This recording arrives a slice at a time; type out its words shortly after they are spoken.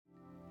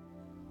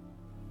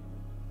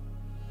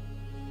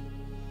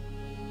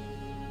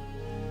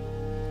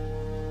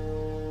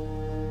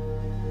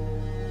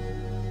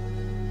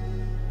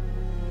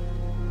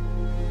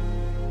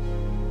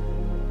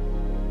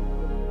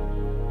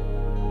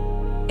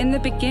In the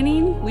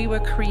beginning, we were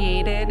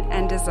created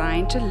and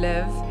designed to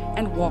live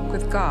and walk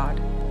with God.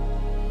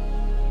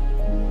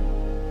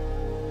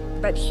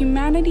 But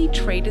humanity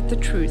traded the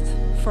truth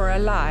for a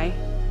lie.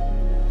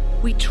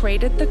 We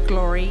traded the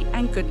glory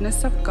and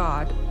goodness of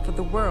God for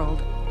the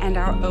world and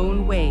our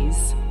own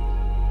ways.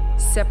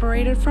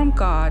 Separated from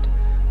God,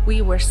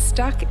 we were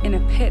stuck in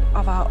a pit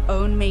of our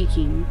own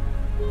making.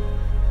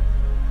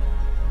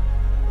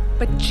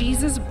 But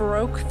Jesus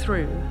broke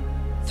through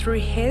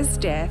his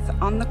death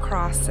on the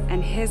cross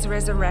and his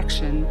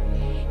resurrection.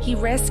 He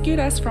rescued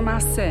us from our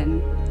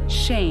sin,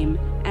 shame,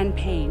 and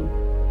pain.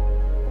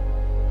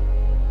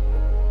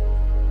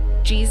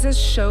 Jesus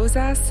shows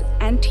us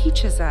and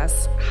teaches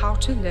us how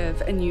to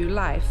live a new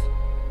life,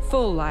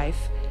 full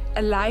life,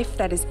 a life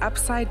that is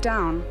upside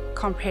down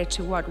compared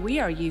to what we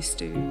are used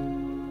to.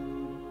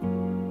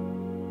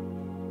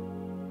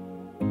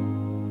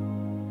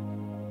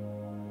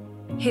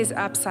 His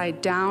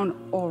upside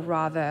down, or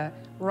rather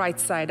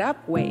right side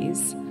up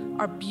ways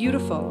are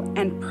beautiful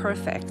and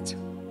perfect.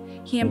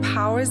 He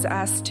empowers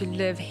us to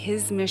live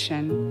his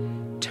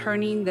mission,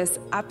 turning this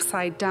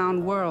upside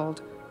down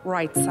world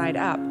right side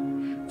up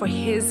for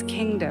his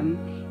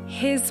kingdom,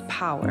 his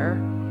power,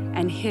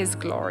 and his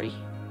glory.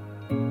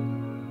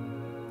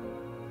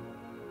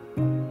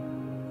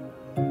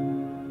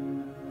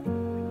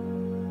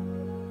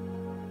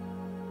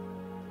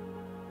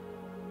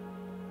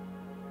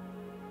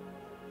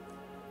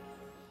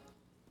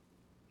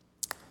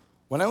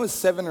 When I was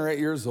 7 or 8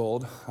 years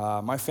old,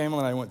 my family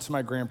and I went to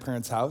my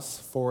grandparents' house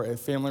for a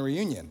family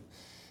reunion.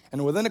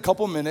 And within a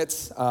couple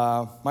minutes,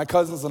 my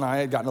cousins and I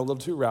had gotten a little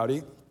too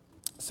rowdy,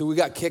 so we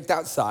got kicked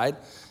outside.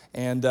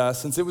 And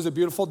since it was a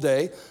beautiful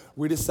day,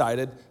 we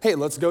decided, hey,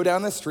 let's go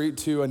down the street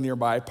to a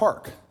nearby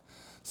park.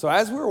 So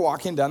as we were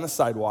walking down the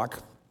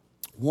sidewalk,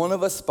 one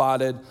of us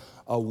spotted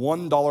a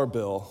 $1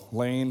 bill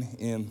laying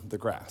in the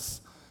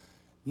grass.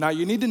 Now,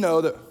 you need to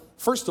know that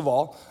first of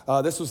all,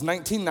 this was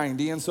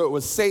 1990, and so it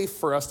was safe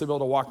for us to be able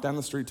to walk down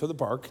the street to the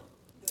park,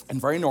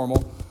 and very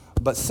normal.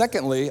 But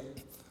secondly,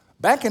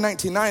 back in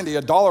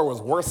 1990, $1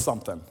 was worth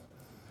something.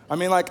 I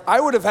mean, like,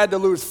 I would have had to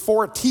lose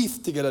 4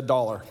 teeth to get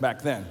 $1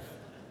 back then.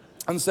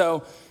 And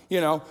so,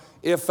 you know,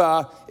 if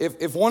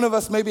one of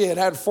us maybe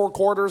had 4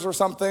 quarters or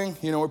something,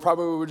 you know, we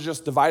probably would have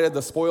just divided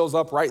the spoils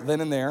up right then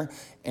and there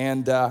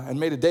and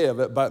made a day of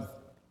it. But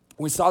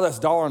we saw this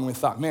 $1 and we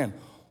thought, man,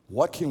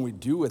 what can we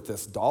do with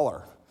this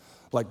 $1?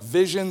 Like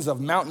visions of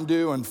Mountain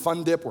Dew and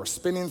Fun Dip were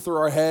spinning through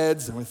our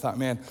heads, and we thought,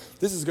 man,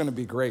 this is gonna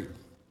be great.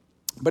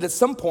 But at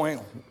some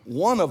point,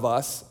 one of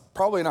us,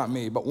 probably not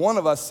me, but one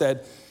of us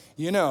said,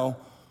 you know,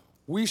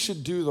 we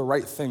should do the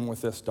right thing with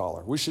this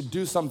 $1. We should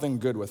do something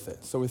good with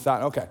it. So we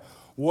thought, okay,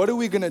 what are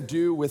we gonna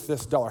do with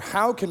this $1?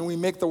 How can we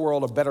make the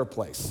world a better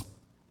place?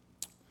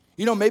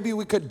 You know, maybe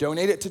we could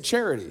donate it to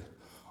charity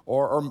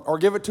or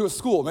give it to a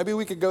school. Maybe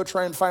we could go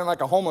try and find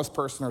like a homeless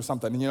person or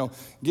something and, you know,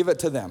 give it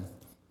to them.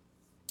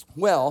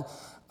 Well,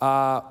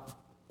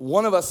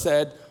 one of us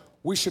said,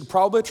 we should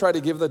probably try to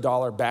give the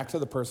 $1 back to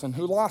the person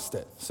who lost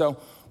it. So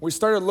we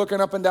started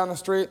looking up and down the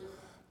street.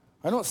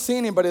 I don't see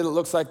anybody that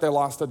looks like they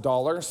lost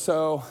 $1,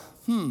 so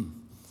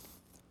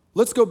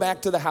let's go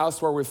back to the house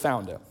where we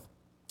found it.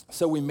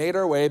 So we made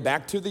our way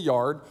back to the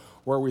yard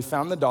where we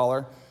found the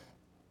 $1,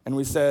 and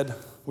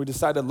we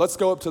decided, let's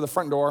go up to the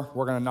front door,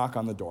 we're gonna knock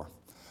on the door.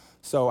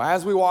 So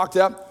as we walked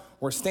up,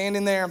 we're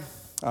standing there,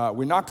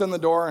 we knocked on the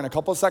door, and a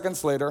couple of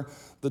seconds later,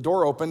 the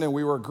door opened, and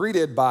we were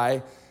greeted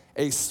by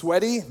a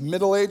sweaty,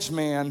 middle-aged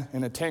man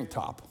in a tank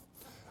top.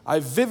 I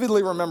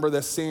vividly remember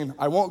this scene.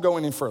 I won't go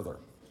any further.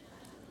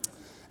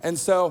 And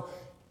so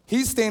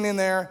he's standing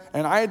there,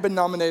 and I had been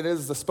nominated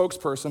as the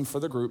spokesperson for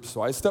the group,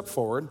 so I stepped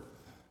forward.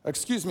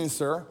 Excuse me,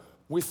 sir,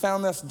 we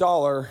found this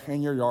 $1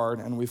 in your yard,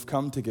 and we've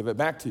come to give it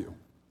back to you.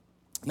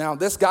 Now,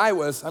 this guy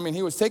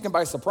he was taken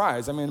by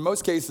surprise. I mean, in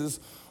most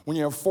cases, when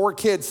you have 4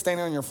 kids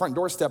standing on your front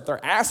doorstep,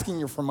 they're asking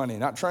you for money,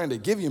 not trying to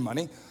give you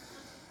money.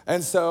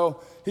 And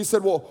so he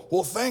said,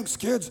 well, thanks,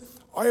 kids.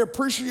 I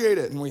appreciate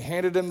it. And we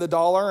handed him the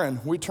 $1,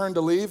 and we turned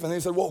to leave. And he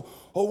said,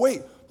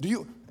 wait, do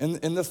you,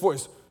 in this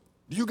voice,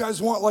 do you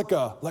guys want like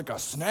a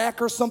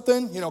snack or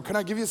something? You know, can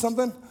I give you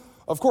something?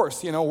 Of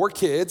course, you know, we're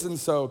kids, and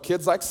so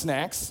kids like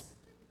snacks.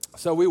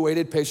 So we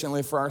waited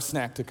patiently for our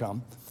snack to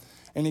come.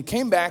 And he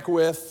came back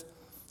with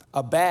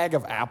a bag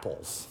of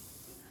apples.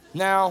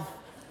 Now,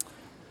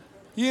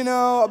 you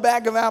know, a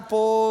bag of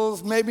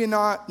apples, maybe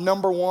not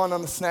number 1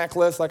 on the snack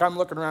list. Like, I'm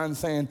looking around and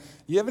saying,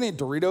 you have any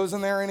Doritos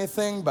in there or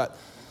anything? But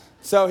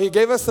so he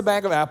gave us the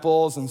bag of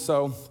apples, and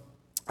so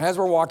as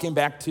we're walking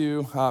back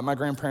to my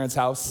grandparents'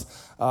 house,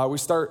 we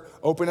start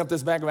opening up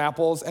this bag of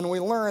apples, and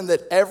we learn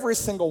that every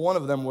single one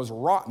of them was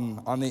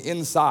rotten on the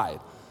inside.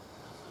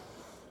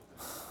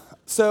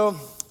 So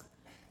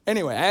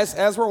anyway,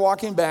 as we're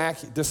walking back,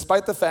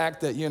 despite the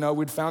fact that, you know,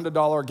 we'd found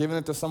 $1, given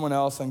it to someone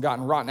else, and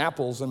gotten rotten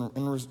apples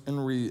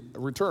in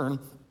return,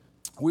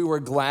 we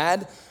were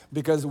glad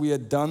because we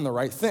had done the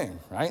right thing,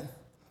 right?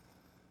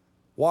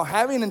 While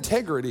having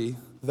integrity,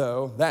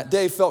 though, that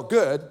day felt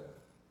good,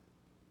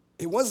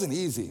 it wasn't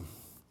easy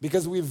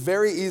because we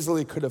very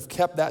easily could have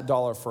kept that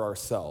 $1 for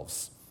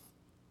ourselves.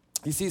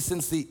 You see,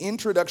 since the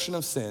introduction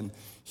of sin,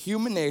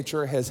 human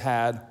nature has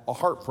had a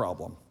heart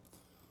problem.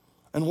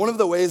 And one of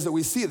the ways that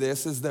we see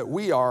this is that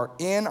we are,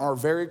 in our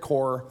very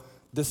core,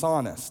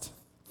 dishonest.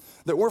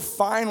 That we're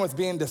fine with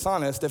being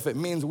dishonest if it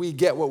means we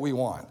get what we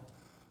want.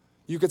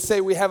 You could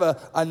say we have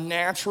a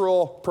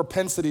natural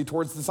propensity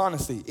towards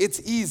dishonesty.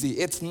 It's easy,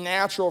 it's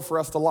natural for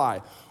us to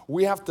lie.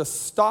 We have to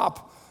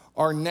stop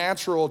our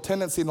natural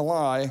tendency to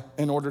lie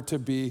in order to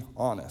be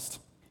honest.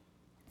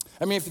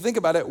 I mean, if you think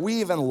about it,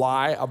 we even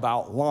lie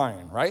about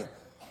lying, right?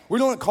 We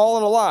don't call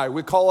it a lie.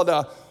 We call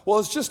it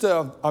it's just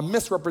a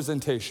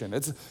misrepresentation.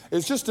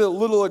 It's just a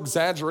little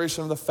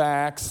exaggeration of the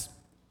facts.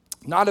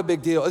 Not a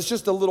big deal. It's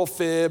just a little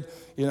fib,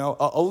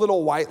 a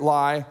little white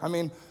lie. I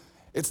mean,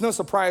 it's no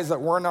surprise that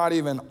we're not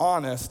even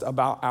honest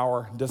about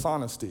our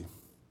dishonesty.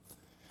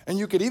 And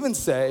you could even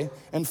say,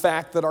 in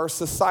fact, that our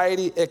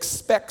society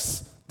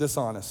expects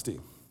dishonesty.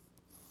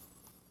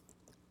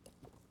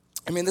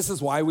 I mean, this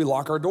is why we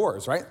lock our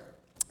doors, right?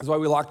 This is why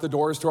we lock the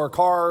doors to our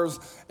cars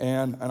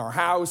and our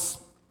house.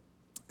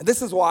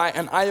 This is why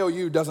an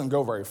IOU doesn't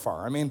go very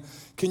far. I mean,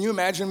 can you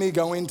imagine me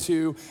going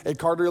to a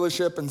car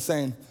dealership and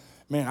saying,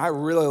 man, I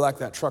really like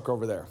that truck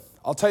over there.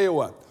 I'll tell you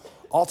what,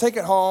 I'll take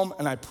it home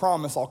and I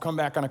promise I'll come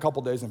back in a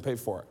couple days and pay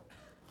for it,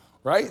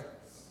 right?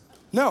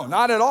 No,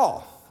 not at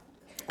all.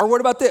 Or what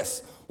about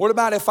this? What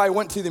about if I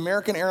went to the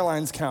American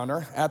Airlines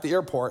counter at the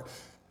airport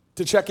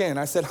to check in?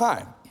 I said,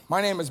 hi,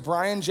 my name is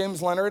Brian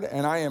James Leonard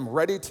and I am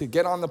ready to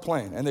get on the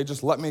plane. And they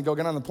just let me go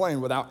get on the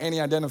plane without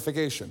any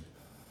identification.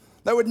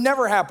 That would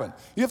never happen.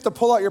 You have to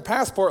pull out your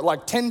passport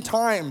like 10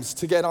 times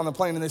to get on the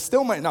plane and they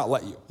still might not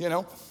let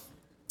you,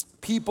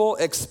 People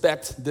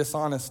expect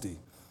dishonesty.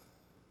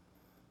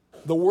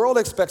 The world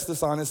expects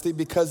dishonesty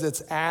because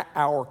it's at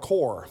our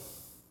core.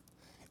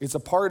 It's a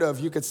part of,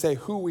 you could say,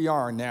 who we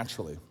are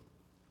naturally.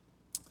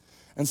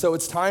 And so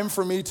it's time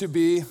for me to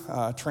be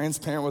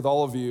transparent with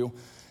all of you.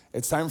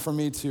 It's time for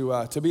me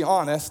to be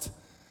honest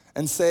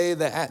and say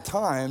that at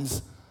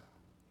times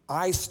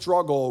I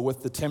struggle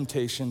with the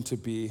temptation to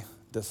be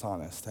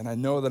dishonest. And I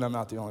know that I'm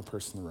not the only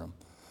person in the room.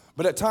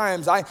 But at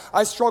times,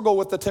 I struggle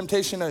with the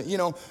temptation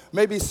to,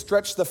 maybe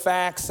stretch the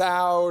facts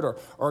out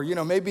or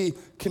maybe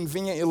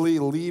conveniently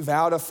leave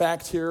out a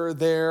fact here or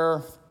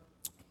there,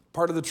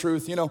 part of the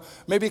truth,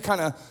 maybe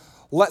kind of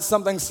let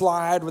something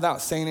slide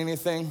without saying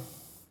anything.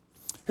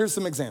 Here's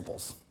some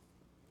examples.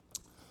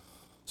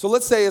 So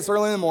let's say it's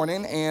early in the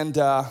morning and,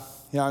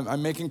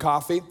 I'm making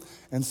coffee.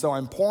 And so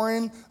I'm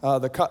pouring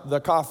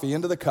the coffee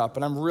into the cup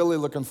and I'm really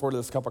looking forward to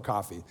this cup of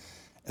coffee.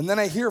 And then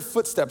I hear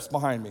footsteps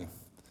behind me.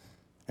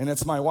 And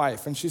it's my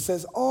wife. And she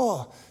says,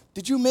 oh,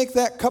 did you make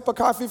that cup of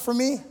coffee for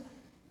me?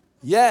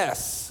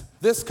 Yes,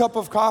 this cup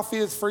of coffee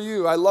is for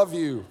you. I love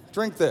you.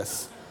 Drink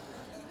this.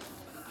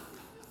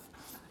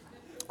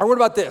 Or what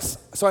about this?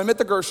 So I'm at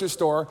the grocery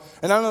store,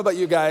 and I don't know about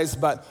you guys,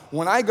 but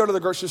when I go to the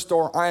grocery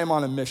store, I am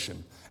on a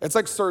mission. It's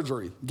like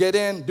surgery. Get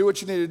in, do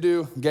what you need to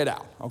do, get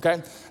out,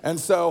 okay? And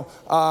so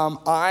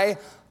I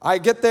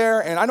get there,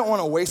 and I don't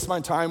want to waste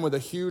my time with a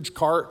huge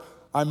cart.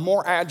 I'm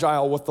more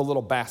agile with the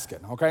little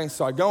basket, okay?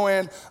 So I go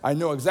in, I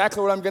know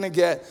exactly what I'm gonna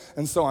get,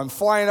 and so I'm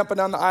flying up and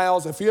down the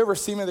aisles. If you ever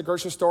see me at the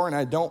grocery store and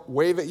I don't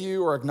wave at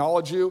you or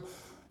acknowledge you,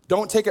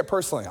 don't take it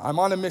personally. I'm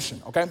on a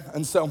mission, okay?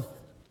 And so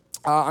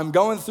I'm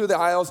going through the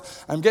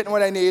aisles, I'm getting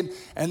what I need,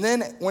 and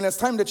then when it's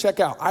time to check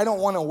out, I don't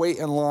wanna wait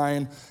in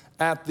line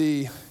at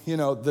the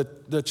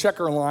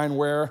checker line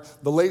where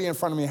the lady in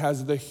front of me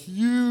has the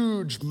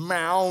huge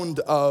mound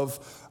of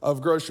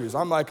groceries.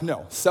 I'm like,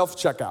 no,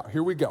 self-checkout,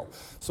 here we go.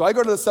 So I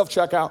go to the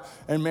self-checkout,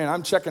 and man,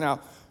 I'm checking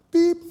out,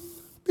 beep,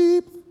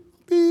 beep,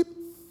 beep.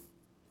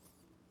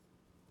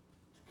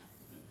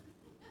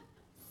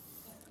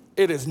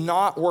 It is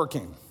not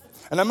working.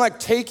 And I'm like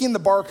taking the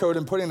barcode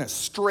and putting it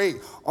straight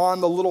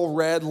on the little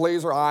red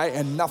laser eye,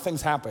 and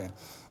nothing's happening.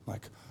 I'm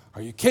like,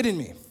 are you kidding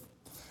me?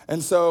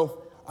 And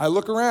so I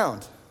look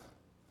around.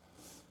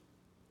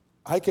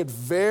 I could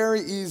very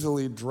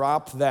easily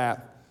drop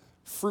that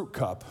fruit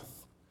cup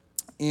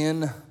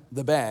in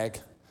the bag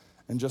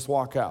and just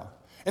walk out.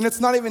 And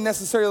it's not even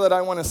necessarily that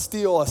I want to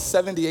steal a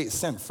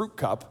 78-cent fruit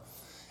cup.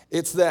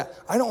 It's that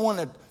I don't want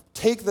to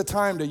take the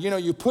time to,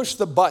 you push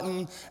the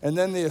button and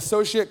then the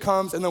associate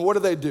comes and then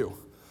what do?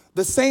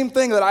 The same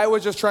thing that I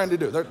was just trying to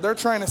do. They're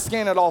trying to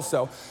scan it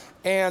also.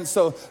 And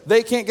so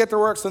they can't get to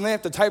work, so they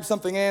have to type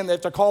something in. They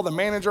have to call the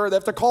manager. They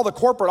have to call the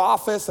corporate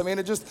office. I mean,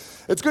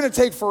 it's going to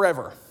take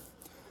forever.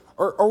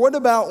 Or what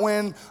about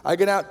when I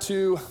get out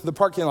to the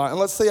parking lot, and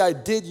let's say I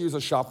did use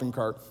a shopping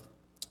cart.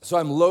 So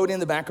I'm loading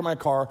the back of my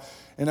car,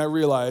 and I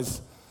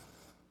realize,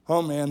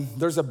 oh man,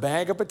 there's a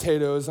bag of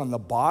potatoes on the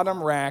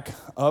bottom rack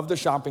of the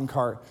shopping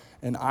cart,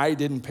 and I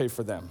didn't pay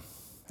for them.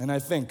 And I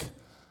think,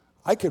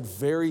 I could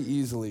very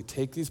easily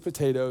take these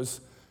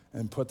potatoes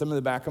and put them in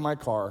the back of my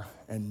car,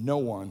 and no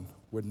one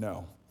would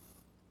know.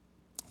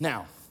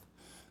 Now,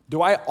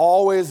 do I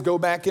always go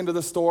back into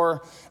the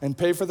store and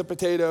pay for the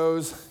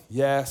potatoes?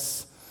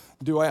 Yes.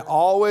 Do I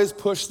always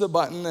push the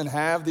button and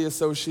have the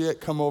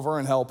associate come over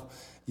and help?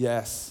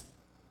 Yes.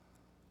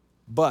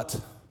 But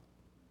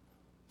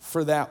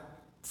for that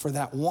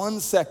 1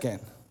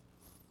 second,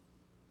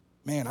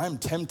 man, I'm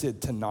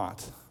tempted to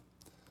not.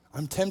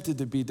 I'm tempted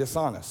to be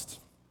dishonest.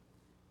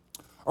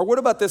 Or what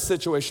about this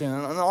situation?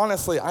 And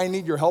honestly, I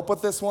need your help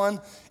with this one.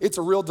 It's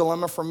a real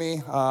dilemma for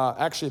me.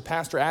 Actually,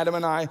 Pastor Adam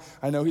and I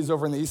know he's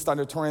over in the East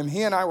Auditorium.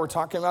 He and I were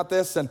talking about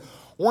this, and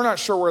we're not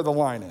sure where the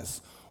line is.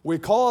 We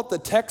call it the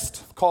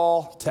text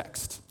call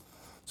text.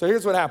 So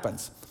here's what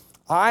happens.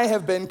 I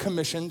have been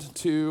commissioned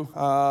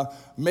to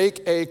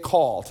make a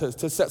call,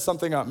 to set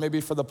something up,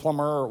 maybe for the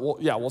plumber, or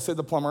we'll say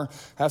the plumber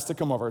has to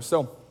come over.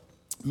 So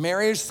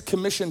Mary's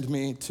commissioned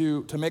me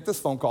to make this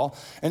phone call,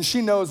 and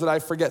she knows that I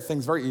forget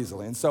things very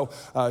easily. And so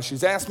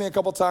she's asked me a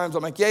couple times.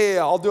 I'm like, yeah,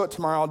 I'll do it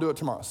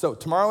tomorrow. So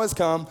tomorrow has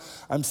come.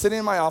 I'm sitting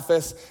in my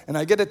office, and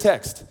I get a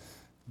text.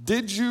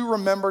 Did you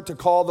remember to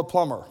call the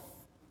plumber?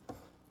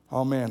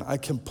 Oh, man, I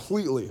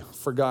completely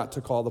forgot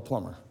to call the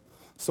plumber.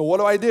 So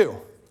what do?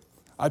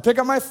 I pick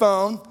up my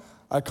phone.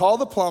 I call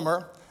the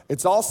plumber.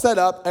 It's all set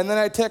up, and then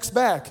I text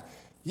back.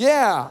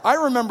 Yeah, I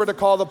remember to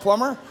call the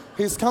plumber.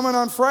 He's coming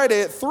on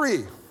Friday at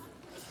 3.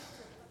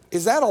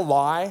 Is that a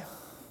lie?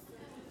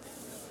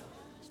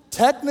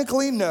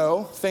 Technically,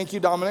 no. Thank you,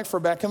 Dominic, for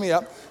backing me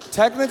up.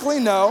 Technically,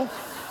 no.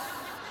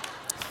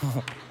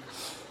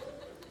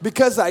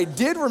 Because I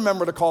did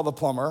remember to call the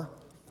plumber,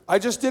 I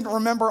just didn't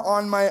remember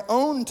on my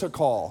own to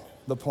call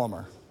the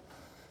plumber.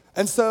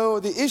 And so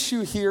the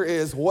issue here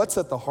is what's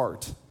at the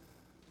heart?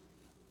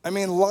 I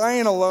mean,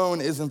 lying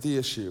alone isn't the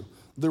issue.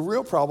 The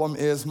real problem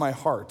is my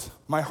heart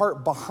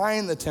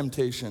behind the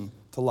temptation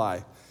to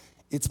lie.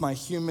 It's my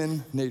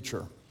human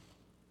nature.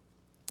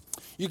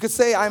 You could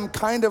say I'm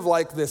kind of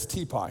like this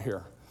teapot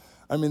here.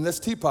 I mean, this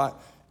teapot,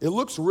 it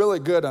looks really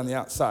good on the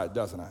outside,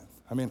 doesn't it?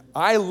 I mean,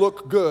 I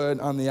look good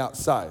on the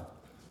outside.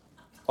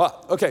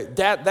 Well, okay,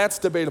 that's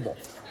debatable.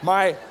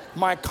 My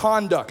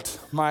conduct,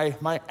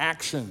 my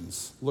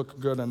actions look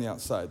good on the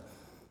outside.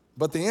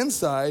 But the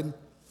inside,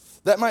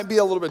 that might be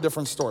a little bit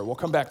different story. We'll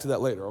come back to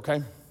that later,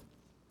 okay?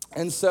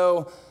 And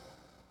so,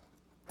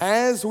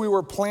 as we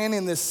were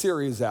planning this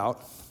series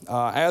out,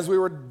 as we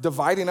were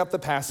dividing up the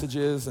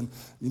passages and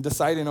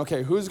deciding,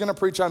 okay, who's going to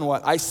preach on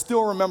what, I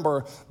still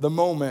remember the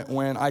moment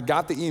when I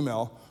got the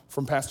email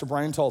from Pastor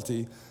Brian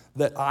Tulte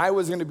that I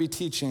was going to be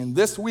teaching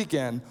this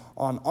weekend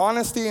on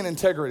honesty and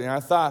integrity. And I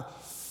thought,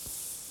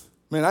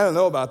 man, I don't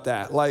know about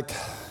that. Like,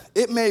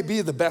 it may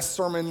be the best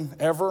sermon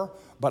ever,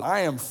 but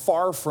I am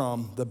far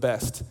from the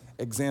best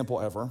example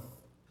ever.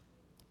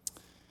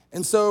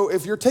 And so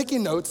if you're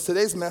taking notes,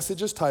 today's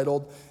message is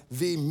titled,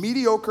 The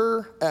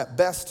Mediocre at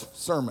Best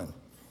Sermon.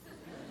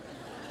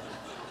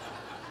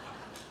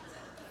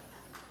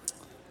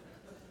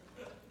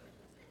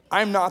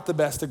 I'm not the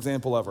best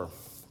example ever,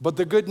 but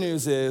the good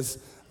news is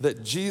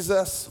that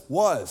Jesus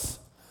was.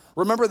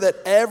 Remember that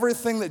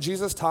everything that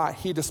Jesus taught,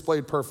 he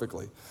displayed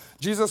perfectly.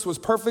 Jesus was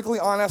perfectly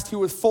honest. He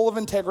was full of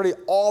integrity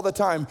all the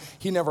time.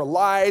 He never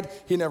lied.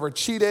 He never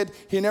cheated.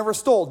 He never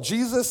stole.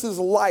 Jesus'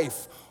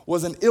 life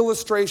was an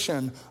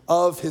illustration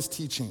of his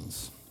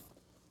teachings.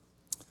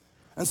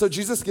 And so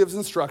Jesus gives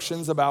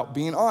instructions about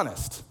being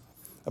honest,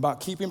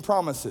 about keeping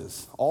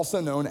promises, also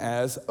known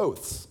as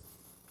oaths.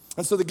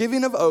 And so the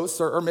giving of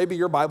oaths, or maybe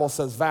your Bible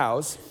says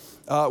vows,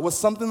 was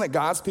something that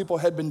God's people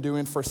had been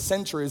doing for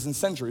centuries and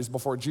centuries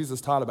before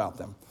Jesus taught about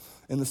them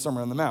in the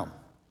Sermon on the Mount.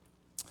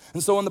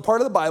 And so in the part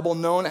of the Bible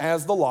known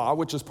as the law,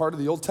 which is part of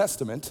the Old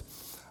Testament,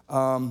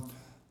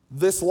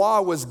 this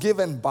law was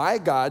given by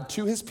God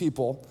to his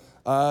people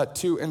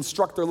to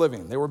instruct their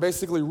living. They were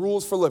basically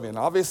rules for living.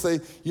 Obviously,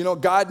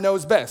 God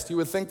knows best. You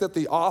would think that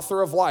the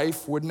author of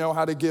life would know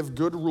how to give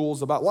good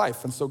rules about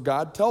life. And so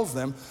God tells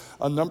them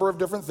a number of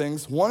different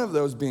things, one of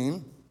those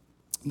being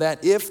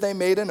that if they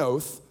made an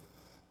oath,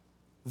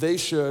 they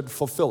should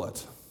fulfill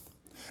it.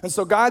 And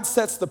so God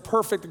sets the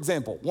perfect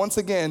example. Once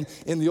again,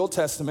 in the Old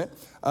Testament,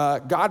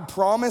 God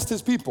promised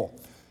his people.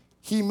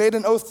 He made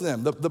an oath to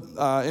them.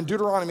 In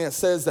Deuteronomy, it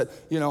says that,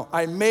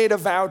 I made a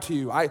vow to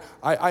you.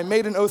 I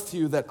made an oath to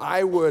you that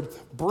I would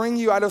bring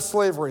you out of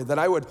slavery, that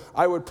I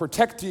would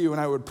protect you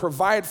and I would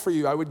provide for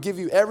you. I would give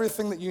you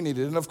everything that you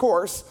needed. And of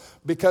course,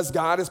 because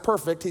God is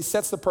perfect, he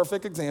sets the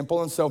perfect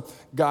example. And so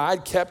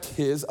God kept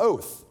his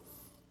oath.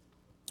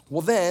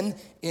 Well, then,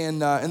 in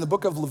the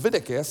book of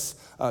Leviticus,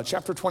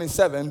 chapter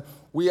 27,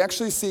 we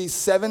actually see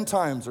 7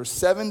 times or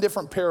 7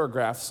 different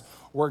paragraphs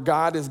where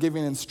God is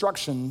giving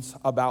instructions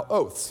about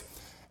oaths.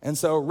 And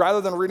so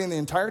rather than reading the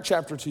entire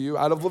chapter to you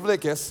out of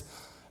Leviticus,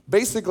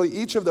 basically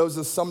each of those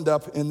is summed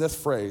up in this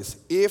phrase,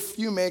 if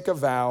you make a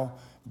vow,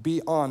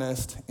 be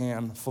honest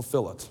and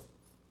fulfill it.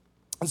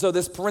 And so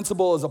this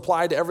principle is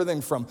applied to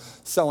everything from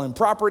selling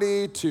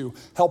property to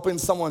helping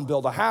someone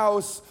build a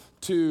house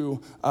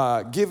to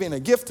giving a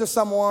gift to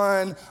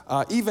someone,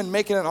 even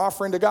making an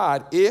offering to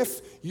God. If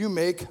you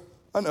make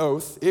an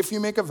oath, if you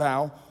make a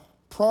vow,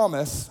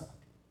 promise,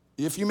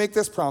 if you make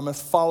this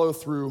promise, follow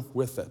through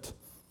with it.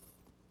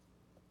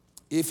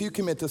 If you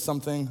commit to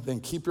something,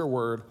 then keep your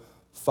word,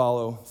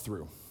 follow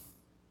through.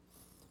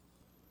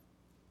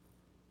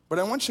 But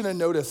I want you to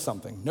notice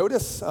something.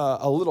 Notice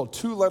a little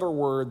 2-letter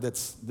word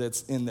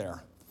that's in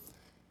there.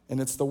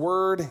 And it's the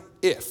word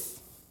if.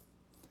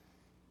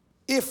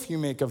 If you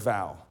make a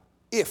vow,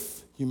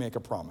 if you make a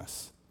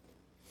promise.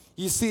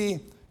 You see,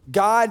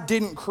 God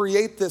didn't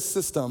create this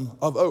system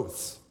of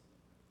oaths.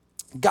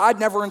 God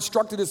never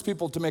instructed his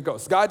people to make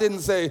oaths. God didn't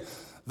say,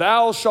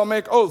 thou shalt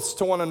make oaths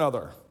to one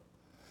another.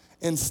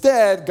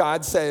 Instead,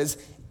 God says,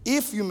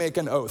 if you make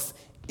an oath,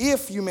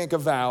 if you make a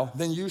vow,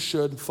 then you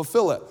should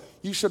fulfill it.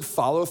 You should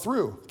follow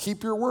through.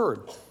 Keep your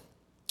word.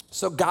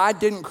 So God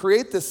didn't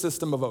create this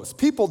system of oaths.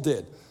 People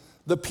did.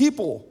 The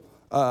people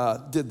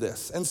did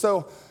this. And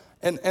so,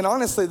 and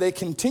honestly, they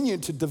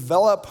continued to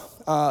develop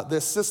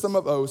this system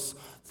of oaths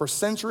for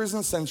centuries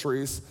and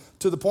centuries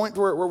to the point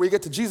where we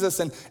get to Jesus.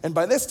 And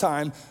by this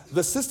time,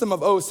 the system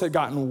of oaths had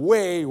gotten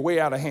way, way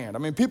out of hand. I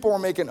mean, people were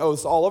making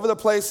oaths all over the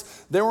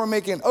place. They were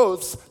making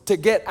oaths to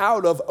get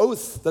out of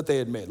oaths that they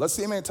had made. Let's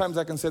see how many times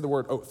I can say the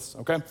word oaths,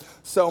 okay?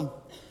 So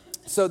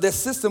this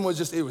system was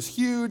just, it was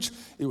huge.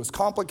 It was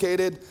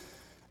complicated.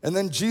 And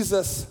then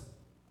Jesus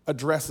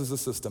addresses the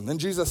system. Then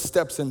Jesus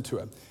steps into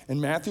it. In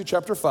Matthew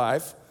chapter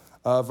 5,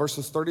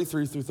 verses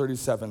 33 through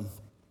 37,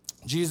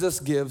 Jesus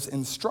gives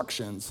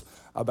instructions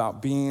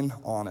about being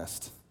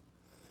honest.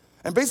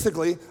 And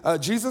basically,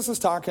 Jesus is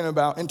talking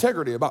about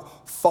integrity,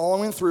 about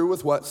following through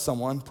with what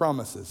someone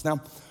promises.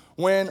 Now,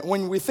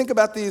 when we think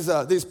about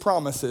these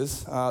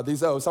promises,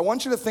 these oaths, I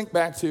want you to think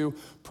back to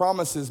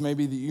promises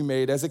maybe that you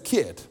made as a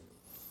kid,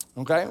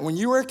 okay? When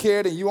you were a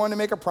kid and you wanted to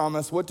make a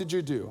promise, what did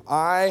you do?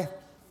 I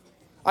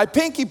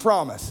pinky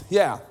promise,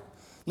 yeah.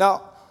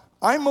 Now,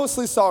 I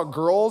mostly saw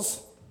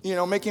girls,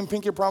 making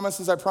pinky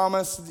promises. I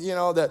promise,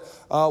 that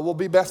we'll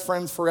be best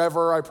friends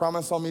forever. I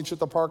promise I'll meet you at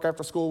the park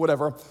after school,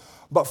 whatever.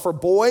 But for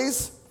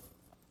boys,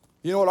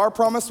 you know what our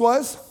promise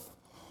was?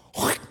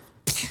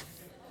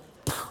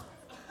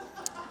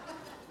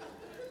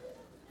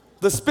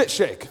 The spit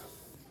shake.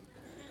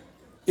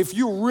 If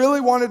you really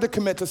wanted to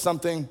commit to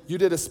something, you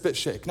did a spit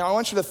shake. Now, I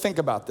want you to think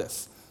about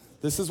this.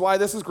 This is why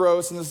this is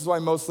gross, and this is why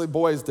mostly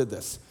boys did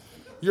this.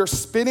 You're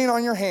spitting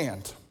on your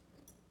hand.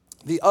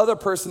 The other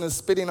person is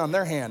spitting on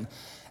their hand.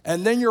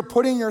 And then you're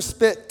putting your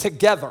spit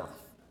together.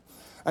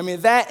 I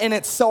mean, that in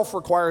itself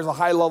requires a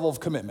high level of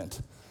commitment.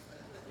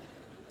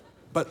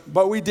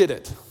 But we did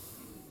it.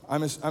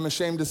 I'm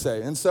ashamed to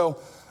say. And so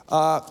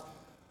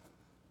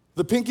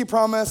the pinky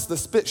promise, the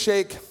spit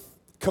shake,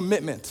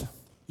 commitment.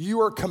 You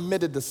are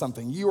committed to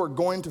something. You are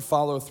going to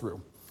follow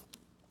through.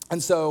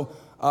 And so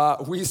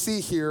we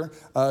see here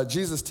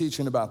Jesus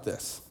teaching about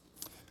this.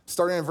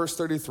 Starting in verse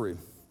 33.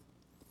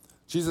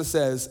 Jesus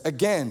says,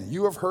 again,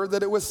 you have heard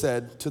that it was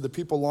said to the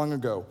people long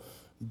ago,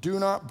 do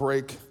not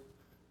break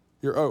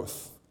your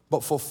oath,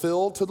 but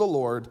fulfill to the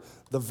Lord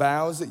the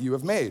vows that you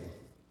have made.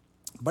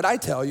 But I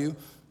tell you,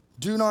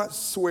 do not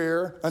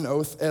swear an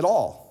oath at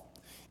all,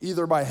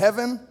 either by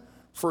heaven,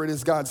 for it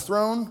is God's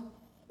throne,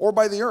 or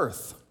by the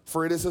earth,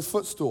 for it is his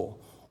footstool,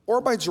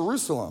 or by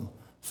Jerusalem,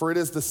 for it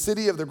is the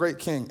city of the great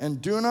king. And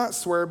do not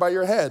swear by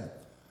your head,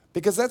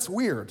 because that's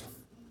weird.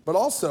 But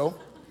also,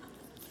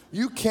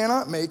 you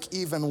cannot make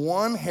even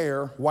one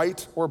hair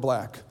white or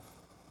black.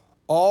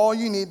 All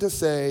you need to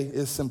say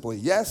is simply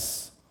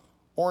yes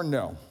or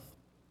no.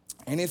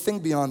 Anything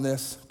beyond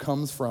this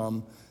comes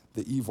from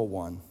the evil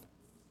one.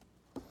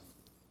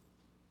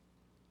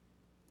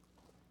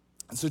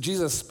 And so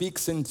Jesus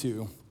speaks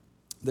into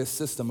this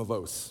system of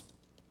oaths.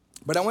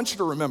 But I want you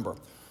to remember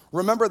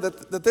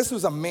that this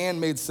was a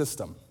man-made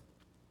system.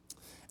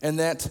 And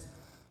that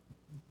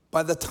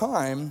by the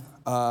time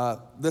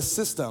this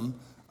system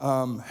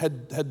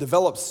had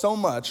developed so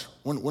much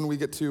when we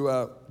get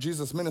to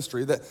Jesus'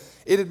 ministry that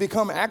it had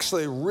become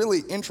actually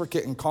really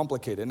intricate and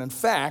complicated. And in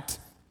fact,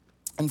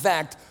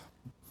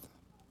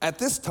 at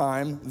this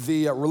time,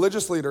 the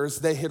religious leaders,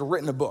 they had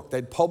written a book.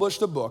 They'd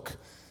published a book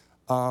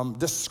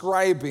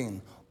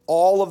describing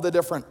all of the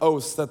different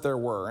oaths that there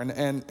were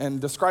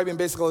and describing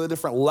basically the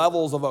different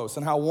levels of oaths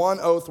and how one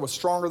oath was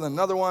stronger than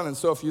another one. And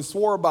so if you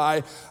swore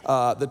by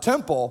the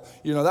temple,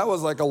 that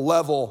was like a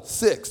level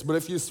 6. But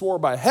if you swore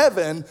by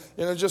heaven,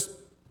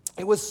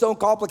 it was so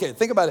complicated.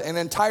 Think about it, an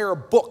entire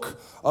book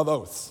of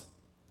oaths.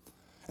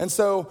 And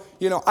so,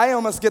 I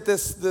almost get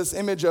this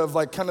image of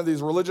like kind of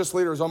these religious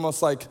leaders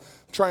almost like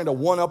trying to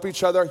one-up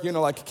each other,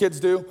 like kids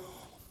do.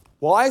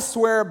 Well, I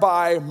swear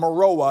by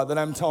Meroa that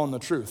I'm telling the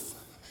truth.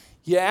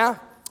 Yeah?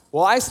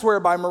 Well, I swear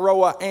by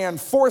Meroa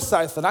and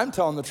Forsyth that I'm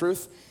telling the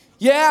truth.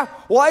 Yeah?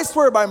 Well, I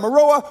swear by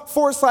Meroa,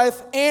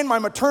 Forsyth, and my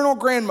maternal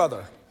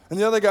grandmother. And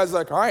the other guy's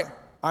like, all right,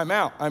 I'm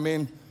out. I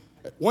mean,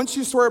 once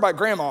you swear by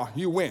grandma,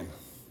 you win.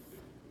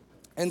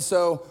 And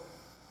so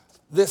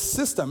this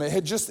system, it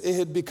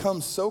had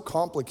become so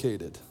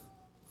complicated.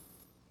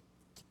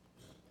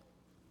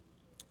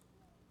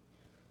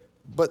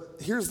 But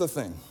here's the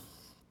thing.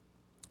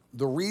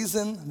 The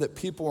reason that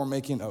people were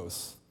making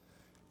oaths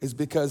is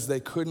because they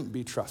couldn't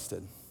be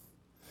trusted.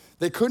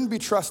 They couldn't be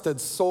trusted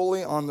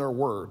solely on their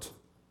word.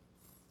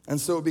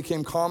 And so it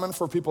became common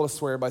for people to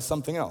swear by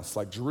something else,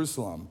 like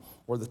Jerusalem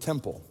or the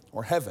temple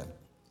or heaven,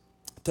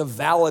 to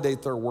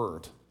validate their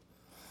word.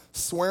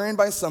 Swearing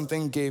by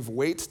something gave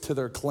weight to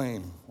their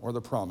claim or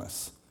the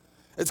promise.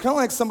 It's kind of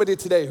like somebody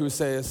today who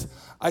says,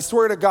 I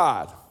swear to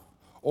God,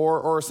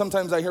 Or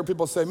sometimes I hear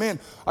people say, man,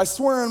 I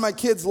swear on my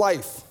kid's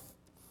life,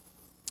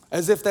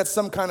 as if that's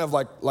some kind of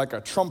like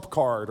a trump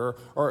card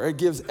or it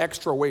gives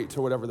extra weight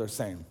to whatever they're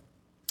saying.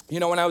 You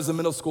know, when I was in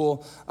middle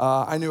school,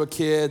 I knew a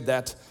kid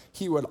that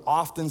he would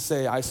often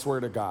say, I swear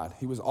to God.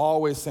 He was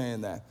always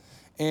saying that.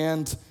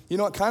 And, you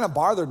know, it kind of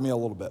bothered me a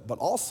little bit. But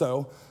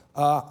also,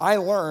 I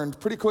learned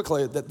pretty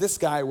quickly that this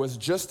guy was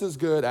just as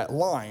good at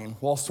lying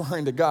while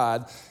swearing to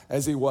God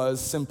as he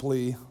was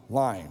simply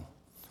lying.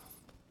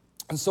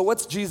 And so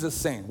what's Jesus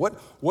saying?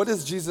 What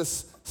is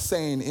Jesus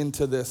saying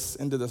into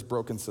this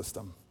broken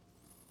system?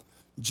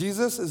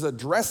 Jesus is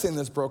addressing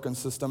this broken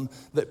system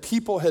that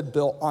people had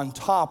built on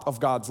top of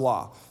God's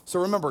law. So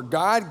remember,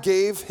 God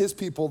gave his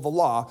people the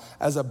law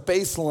as a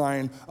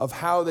baseline of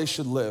how they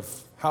should live,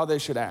 how they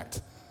should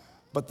act.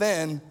 But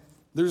then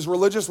there's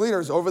religious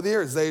leaders over the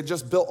years, they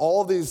just built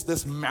all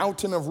this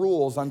mountain of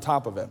rules on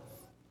top of it.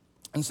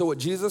 And so what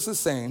Jesus is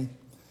saying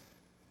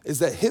is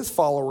that his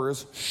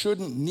followers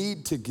shouldn't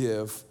need to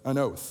give an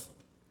oath.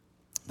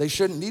 They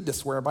shouldn't need to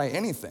swear by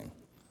anything.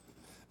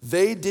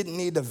 They didn't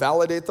need to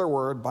validate their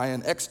word by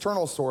an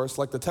external source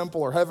like the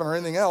temple or heaven or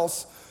anything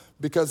else,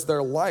 because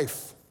their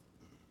life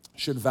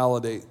should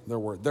validate their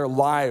word. Their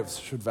lives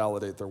should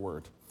validate their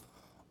word.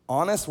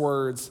 Honest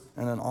words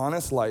and an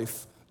honest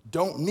life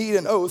don't need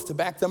an oath to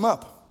back them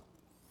up.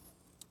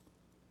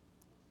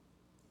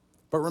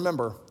 But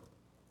remember,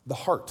 the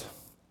heart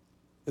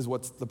is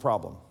what's the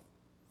problem.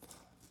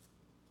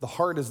 The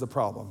heart is the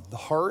problem. The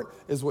heart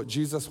is what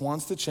Jesus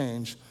wants to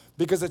change,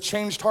 because a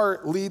changed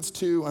heart leads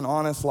to an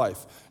honest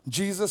life.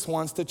 Jesus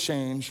wants to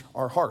change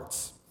our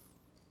hearts.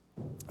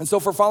 And so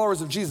for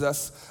followers of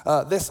Jesus,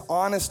 this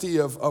honesty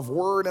of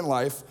word and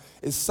life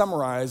is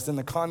summarized in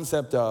the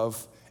concept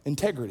of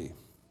integrity.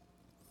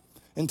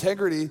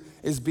 Integrity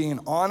is being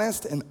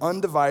honest and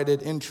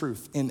undivided in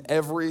truth in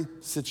every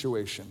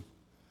situation.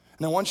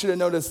 And I want you to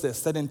notice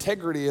this, that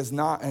integrity is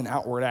not an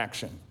outward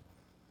action.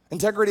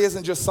 Integrity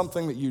isn't just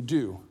something that you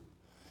do.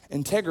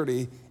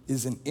 Integrity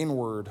is an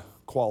inward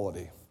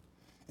quality.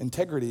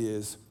 Integrity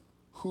is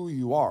who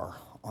you are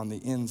on the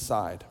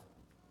inside.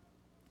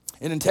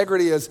 And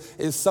integrity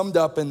is summed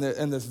up in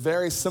this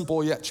very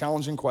simple yet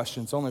challenging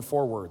question. It's only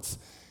 4 words.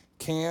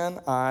 Can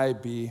I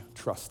be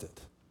trusted?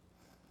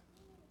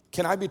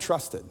 Can I be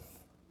trusted?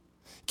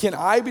 Can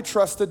I be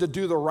trusted to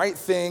do the right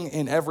thing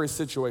in every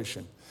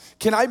situation?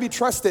 Can I be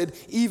trusted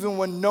even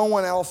when no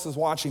one else is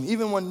watching,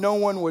 even when no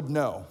one would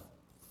know?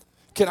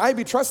 Can I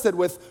be trusted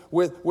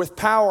with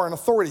power and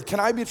authority? Can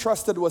I be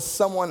trusted with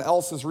someone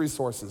else's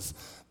resources?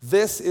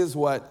 This is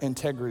what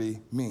integrity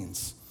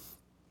means.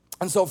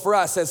 And so for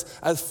us,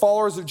 as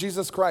followers of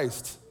Jesus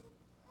Christ,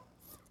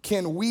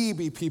 can we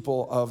be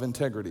people of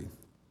integrity?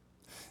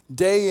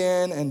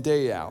 Day in and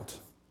day out.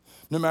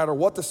 No matter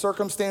what the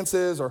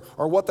circumstances or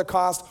what the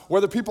cost,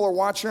 whether people are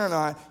watching or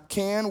not,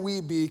 can we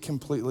be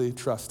completely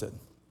trusted?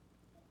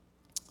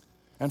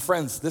 And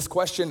friends, this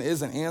question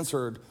isn't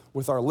answered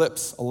with our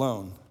lips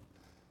alone.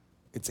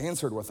 It's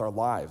answered with our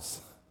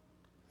lives.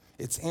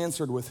 It's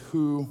answered with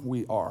who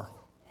we are.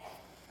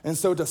 And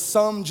so to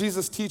sum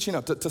Jesus' teaching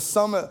up, to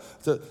sum it,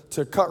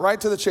 to cut right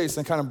to the chase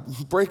and kind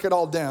of break it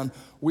all down,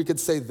 we could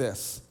say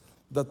this,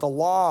 that the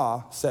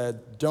law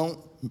said, don't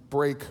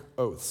break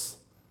oaths.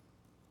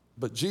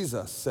 But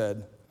Jesus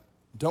said,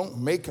 don't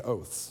make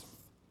oaths.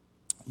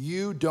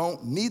 You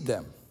don't need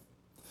them.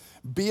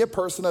 Be a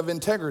person of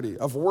integrity,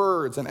 of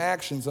words and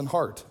actions and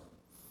heart.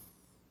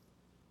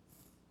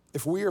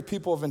 If we are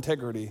people of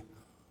integrity,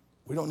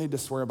 we don't need to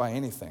swear by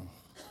anything.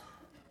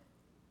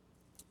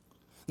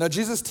 Now,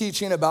 Jesus'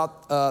 teaching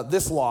about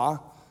this law,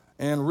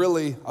 and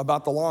really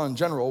about the law in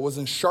general, was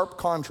in sharp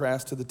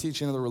contrast to the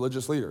teaching of the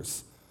religious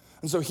leaders.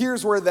 And so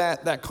here's where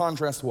that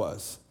contrast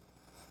was.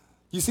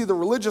 You see, the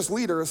religious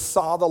leaders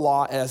saw the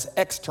law as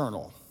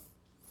external.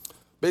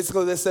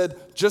 Basically, they said,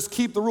 just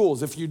keep the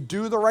rules. If you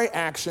do the right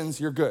actions,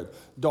 you're good.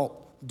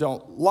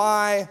 Don't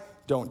lie,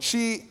 don't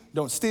cheat,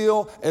 don't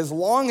steal. As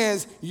long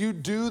as you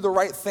do the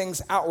right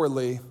things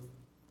outwardly,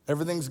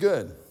 everything's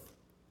good.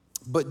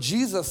 But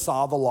Jesus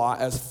saw the law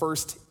as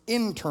first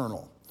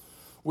internal,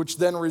 which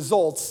then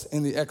results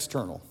in the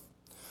external.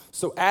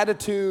 So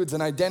attitudes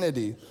and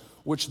identity,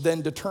 which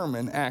then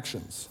determine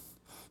actions.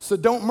 So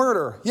don't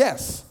murder,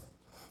 yes.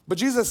 But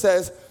Jesus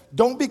says,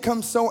 don't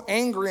become so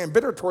angry and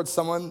bitter towards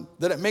someone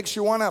that it makes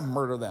you want to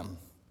murder them.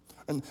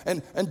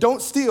 And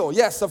don't steal.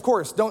 Yes, of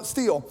course, don't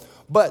steal.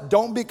 But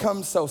don't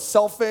become so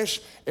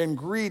selfish and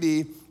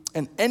greedy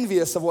and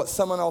envious of what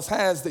someone else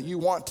has that you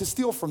want to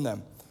steal from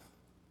them.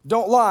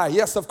 Don't lie.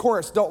 Yes, of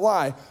course, don't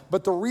lie.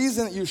 But the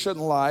reason that you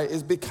shouldn't lie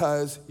is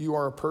because you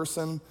are a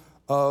person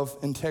of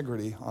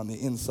integrity on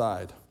the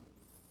inside.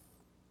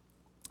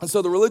 And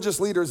so the religious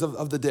leaders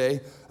of the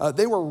day,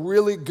 they were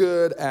really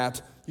good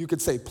at, you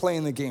could say,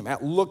 playing the game,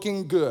 at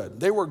looking good.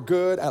 They were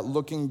good at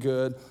looking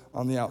good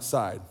on the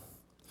outside.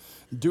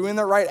 Doing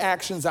the right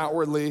actions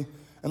outwardly,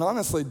 and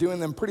honestly, doing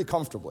them pretty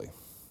comfortably.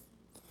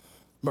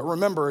 But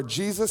remember,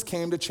 Jesus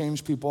came to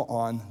change people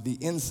on the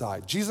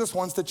inside. Jesus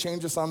wants to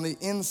change us on the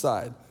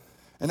inside.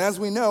 And as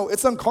we know,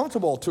 it's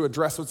uncomfortable to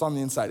address what's on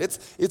the inside.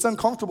 It's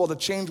uncomfortable to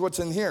change what's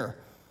in here,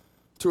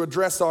 to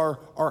address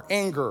our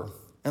anger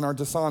and our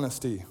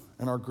dishonesty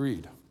and our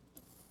greed.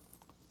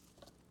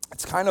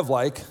 It's kind of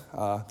like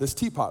this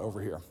teapot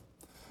over here.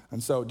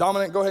 And so,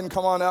 Dominic, go ahead and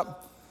come on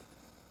up.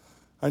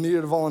 I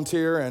needed a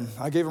volunteer, and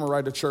I gave him a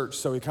ride to church,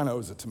 so he kind of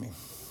owes it to me.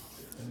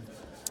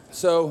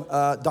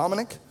 So,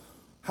 Dominic,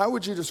 how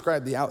would you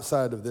describe the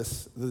outside of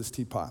this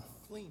teapot?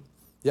 Clean.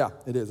 Yeah,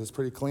 it is. It's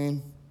pretty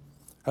clean.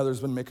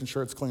 Heather's been making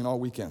sure it's clean all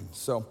weekend.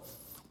 So,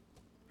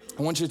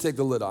 I want you to take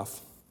the lid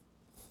off.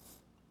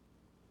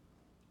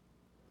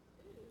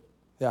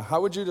 Yeah,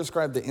 how would you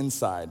describe the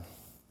inside?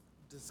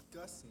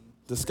 Disgusting.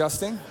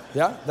 Disgusting?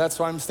 Yeah, that's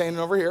why I'm standing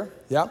over here.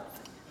 Yeah.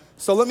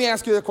 So let me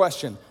ask you the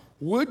question.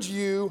 Would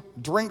you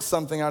drink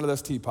something out of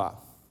this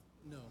teapot?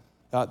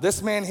 No.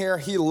 This man here,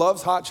 he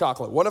loves hot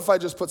chocolate. What if I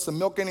just put some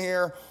milk in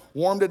here,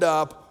 warmed it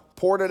up,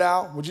 poured it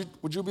out?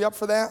 Would you be up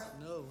for that?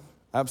 No.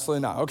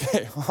 Absolutely not.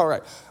 Okay, all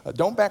right.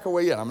 Don't back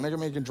away yet. I'm not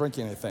going to make you drink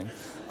anything.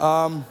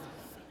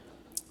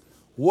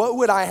 What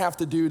would I have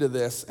to do to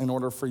this in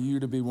order for you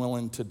to be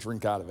willing to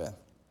drink out of it?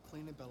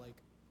 Clean it by like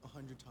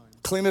 100 times.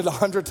 Clean it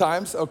 100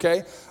 times,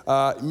 okay?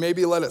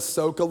 Maybe let it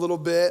soak a little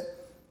bit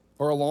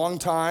or a long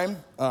time.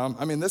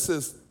 This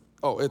is,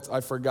 I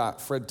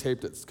forgot. Fred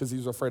taped it because he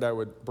was afraid I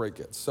would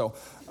break it. So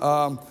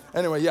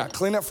anyway, yeah,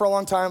 clean it for a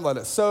long time, let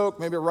it soak,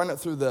 maybe run it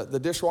through the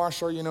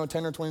dishwasher,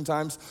 10 or 20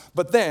 times.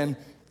 But then,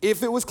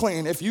 if it was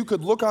clean, if you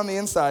could look on the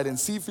inside and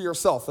see for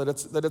yourself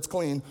that it's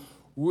clean,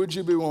 would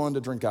you be willing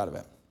to drink out of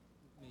it?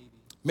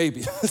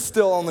 Maybe.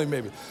 Still only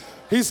maybe.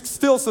 He's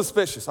still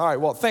suspicious. All right,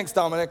 well, thanks,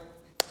 Dominic.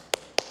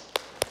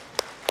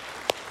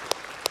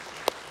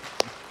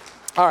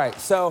 All right,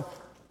 so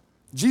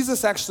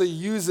Jesus actually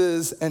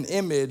uses an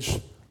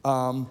image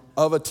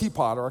of a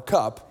teapot or a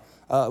cup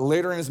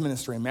later in his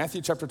ministry. In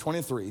Matthew chapter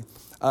 23,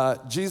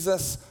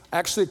 Jesus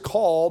actually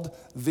called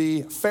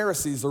the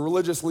Pharisees, the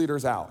religious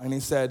leaders, out. And he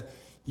said,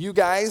 you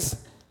guys,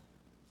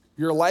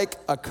 you're like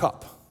a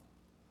cup.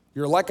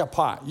 You're like a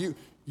pot.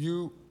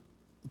 You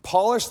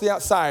polish the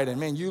outside, and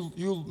man,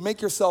 you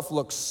make yourself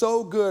look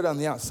so good on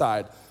the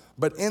outside.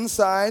 But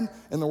inside,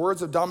 in the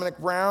words of Dominic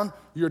Brown,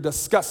 you're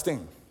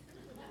disgusting.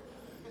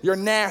 You're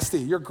nasty.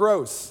 You're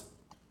gross.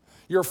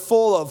 You're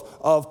full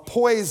of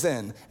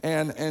poison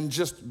and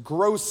just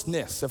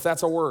grossness, if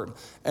that's a word.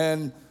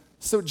 And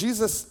so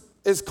Jesus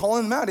is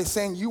calling them out. He's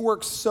saying, you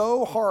work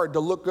so hard to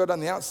look good on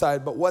the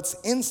outside, but what's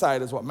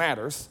inside is what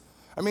matters.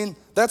 I mean,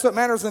 that's what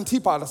matters in a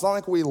teapot. It's not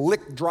like we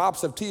lick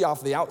drops of tea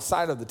off the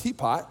outside of the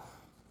teapot.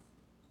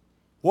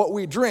 What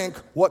we drink,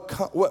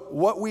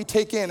 what we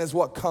take in is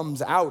what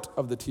comes out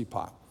of the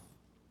teapot.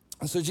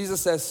 And so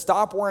Jesus says,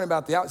 stop worrying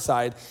about the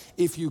outside.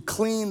 If you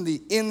clean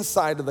the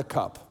inside of the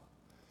cup,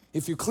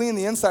 if you clean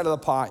the inside of the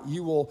pot,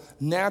 you will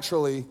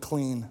naturally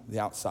clean the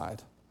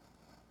outside.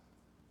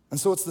 And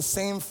so it's the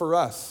same for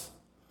us.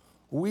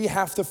 We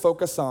have to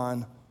focus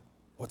on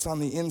what's on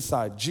the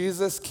inside.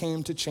 Jesus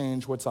came to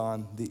change what's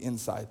on the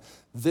inside.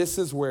 This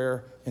is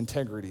where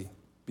integrity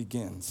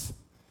begins.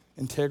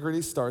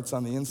 Integrity starts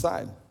on the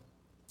inside.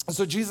 And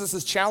so Jesus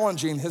is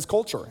challenging his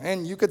culture,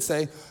 and you could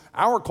say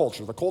our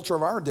culture, the culture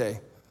of our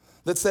day,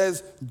 that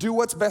says, do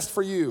what's best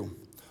for you.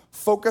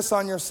 Focus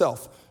on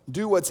yourself.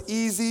 Do what's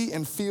easy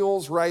and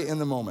feels right in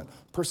the moment.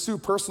 Pursue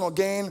personal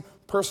gain,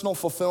 personal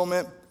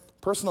fulfillment,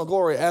 personal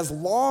glory, as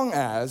long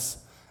as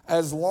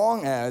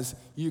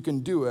you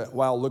can do it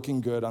while looking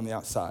good on the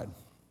outside.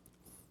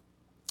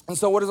 And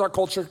so what does our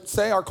culture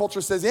say? Our culture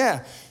says,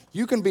 yeah,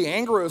 you can be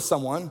angry with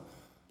someone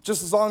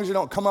just as long as you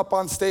don't come up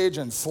on stage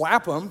and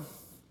slap them.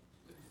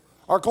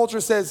 Our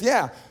culture says,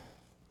 yeah,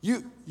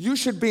 you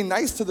should be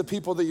nice to the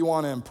people that you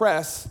want to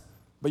impress,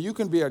 but you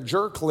can be a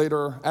jerk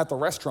later at the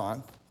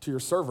restaurant to your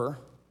server.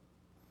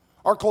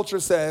 Our culture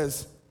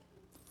says,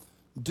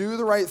 do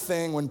the right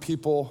thing when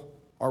people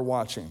are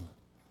watching,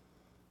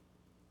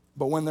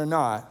 but when they're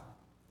not,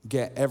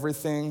 get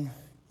everything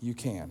you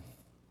can.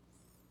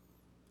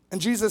 And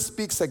Jesus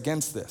speaks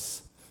against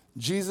this.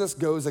 Jesus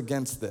goes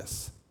against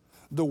this.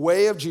 The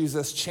way of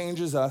Jesus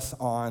changes us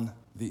on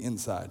the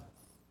inside.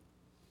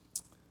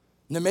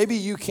 Now, maybe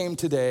you came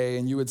today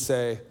and you would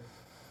say,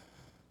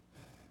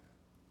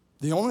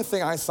 the only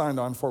thing I signed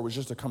on for was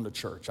just to come to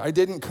church. I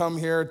didn't come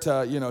here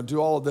to, do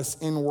all of this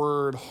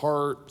inward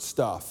heart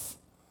stuff.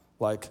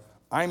 Like,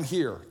 I'm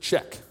here,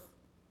 check.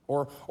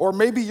 Or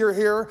maybe you're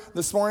here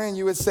this morning and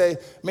you would say,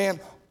 man,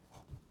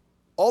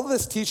 all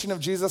this teaching of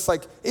Jesus,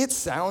 like, it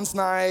sounds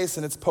nice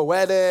and it's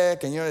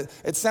poetic and,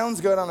 it sounds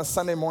good on a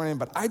Sunday morning,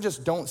 but I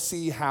just don't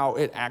see how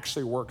it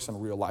actually works in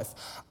real life.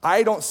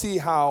 I don't see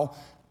how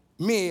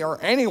me or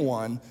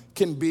anyone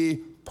can be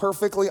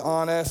perfectly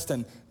honest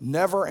and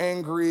never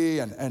angry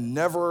and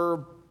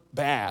never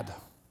bad.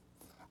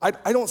 I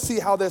don't see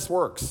how this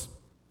works.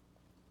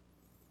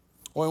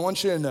 Well, I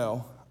want you to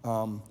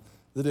know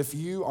that if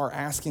you are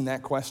asking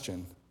that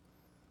question,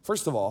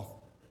 first of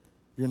all,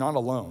 you're not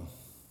alone.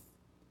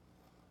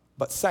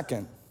 But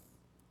second,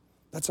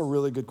 that's a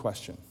really good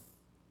question.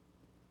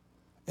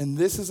 And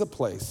this is a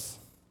place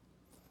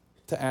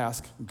to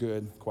ask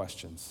good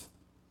questions.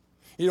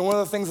 You know, one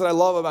of the things that I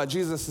love about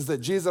Jesus is that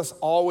Jesus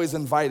always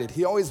invited.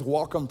 He always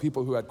welcomed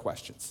people who had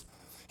questions.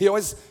 He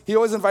always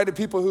invited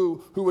people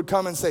who would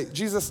come and say,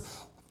 Jesus,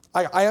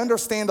 I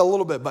understand a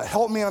little bit, but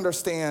help me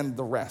understand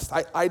the rest.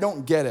 I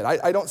don't get it.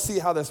 I don't see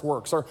how this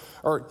works.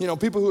 Or you know,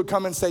 people who would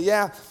come and say,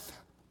 yeah,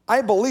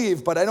 I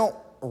believe, but I don't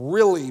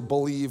really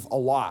believe a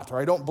lot, or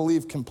I don't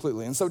believe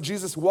completely. And so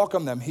Jesus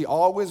welcomed them. He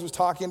always was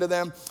talking to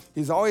them.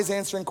 He's always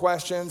answering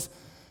questions.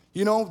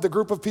 You know, the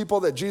group of people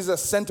that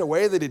Jesus sent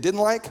away that he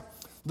didn't like,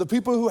 the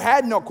people who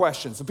had no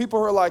questions, the people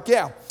who are like,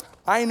 yeah,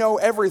 I know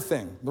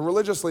everything, the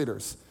religious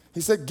leaders.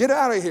 He said, get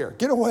out of here,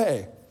 get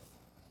away.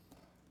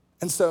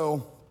 And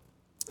so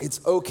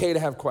it's okay to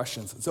have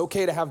questions. It's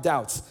okay to have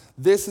doubts.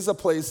 This is a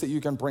place that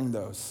you can bring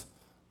those.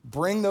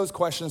 Bring those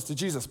questions to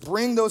Jesus.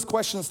 Bring those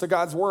questions to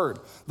God's word.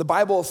 The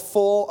Bible is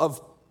full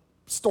of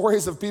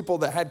stories of people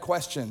that had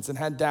questions and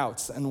had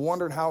doubts and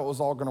wondered how it was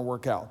all going to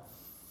work out.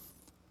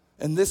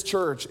 And this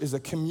church is a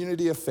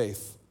community of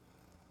faith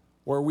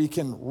where we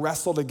can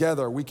wrestle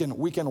together. We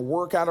can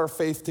work out our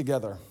faith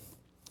together.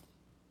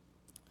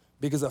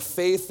 Because a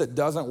faith that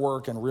doesn't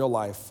work in real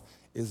life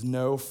is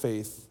no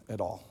faith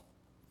at all.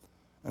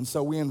 And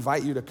so we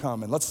invite you to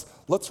come and let's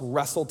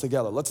wrestle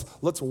together.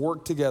 Let's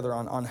work together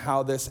on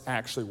how this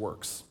actually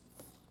works.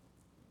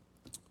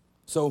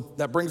 So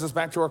that brings us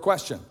back to our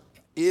question.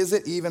 Is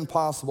it even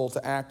possible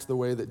to act the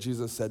way that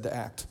Jesus said to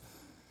act?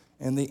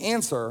 And the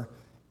answer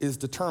is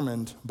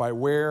determined by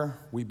where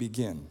we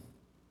begin.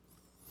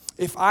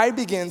 If I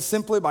begin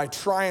simply by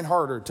trying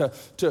harder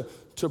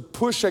to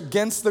push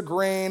against the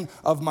grain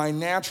of my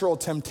natural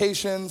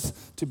temptations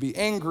to be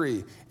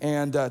angry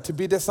and to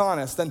be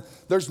dishonest, then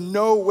there's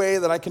no way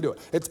that I can do it.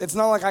 It's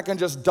not like I can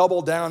just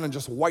double down and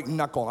just white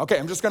knuckle. Okay,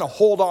 I'm just gonna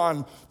hold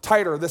on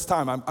tighter this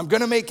time. I'm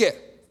gonna make it.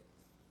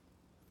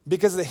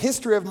 Because the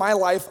history of my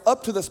life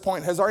up to this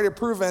point has already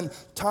proven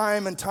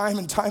time and time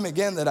and time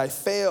again that I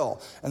fail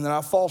and that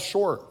I fall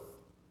short.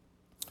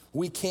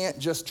 We can't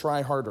just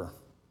try harder.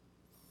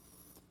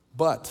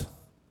 But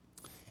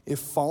if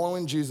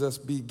following Jesus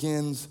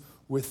begins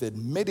with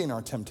admitting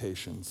our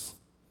temptations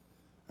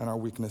and our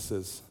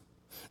weaknesses,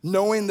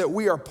 knowing that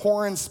we are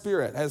poor in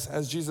spirit,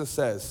 as Jesus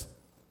says,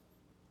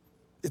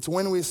 it's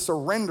when we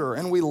surrender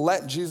and we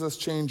let Jesus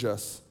change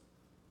us,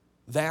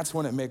 that's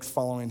when it makes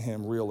following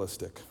him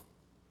realistic.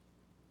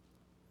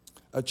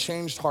 A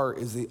changed heart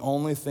is the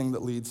only thing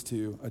that leads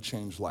to a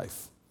changed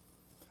life.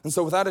 And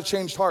so without a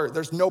changed heart,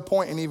 there's no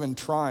point in even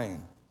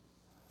trying.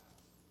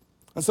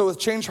 And so with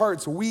changed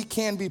hearts, we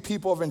can be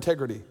people of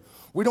integrity.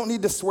 We don't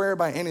need to swear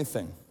by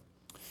anything.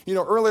 You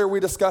know, earlier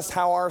we discussed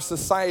how our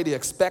society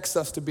expects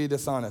us to be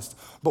dishonest.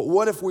 But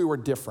what if we were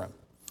different?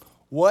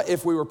 What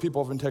if we were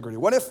people of integrity?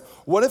 What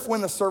if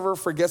when the server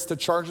forgets to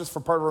charge us for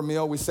part of our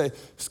meal, we say,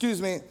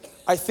 excuse me,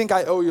 I think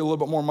I owe you a little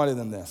bit more money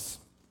than this?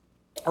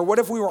 Or what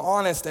if we were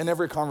honest in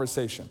every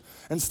conversation?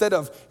 Instead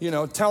of,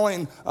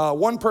 telling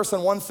one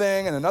person one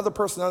thing and another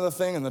person another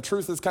thing, and the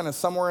truth is kind of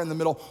somewhere in the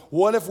middle,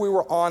 what if we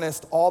were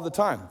honest all the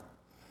time?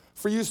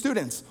 For you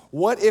students,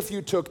 what if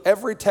you took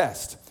every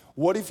test?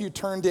 What if you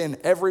turned in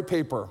every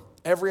paper,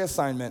 every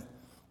assignment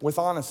with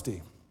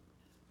honesty?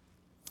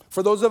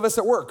 For those of us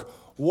at work,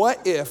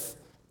 what if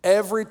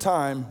every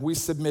time we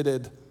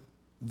submitted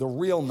the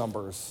real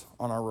numbers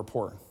on our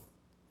report?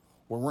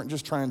 We weren't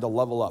just trying to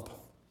level up.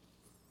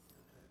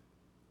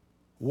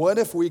 What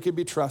if we could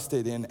be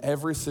trusted in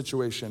every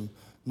situation,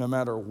 no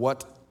matter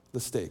what the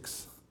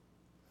stakes?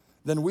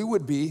 Then we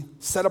would be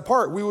set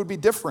apart. We would be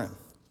different.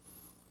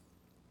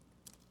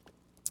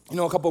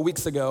 A couple of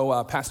weeks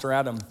ago, Pastor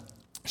Adam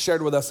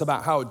shared with us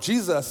about how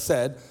Jesus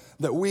said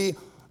that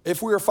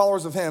if we are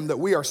followers of him, that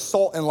we are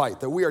salt and light,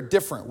 that we are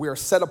different, we are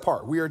set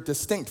apart, we are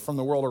distinct from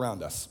the world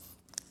around us.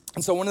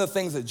 And so one of the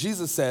things that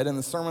Jesus said in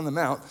the Sermon on the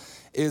Mount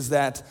is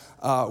that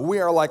we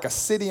are like a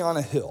city on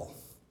a hill.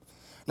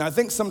 Now, I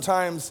think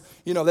sometimes,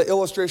 the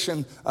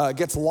illustration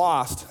gets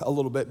lost a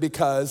little bit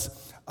because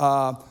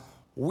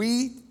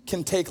we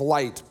can take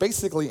light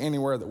basically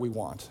anywhere that we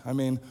want. I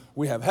mean,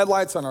 we have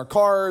headlights on our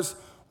cars,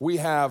 we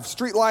have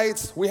street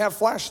lights, we have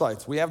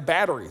flashlights, we have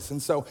batteries.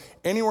 And so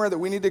anywhere that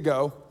we need to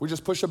go, we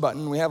just push a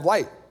button, we have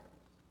light.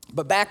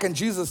 But back in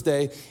Jesus'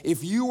 day,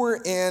 if you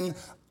were in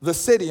the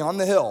city on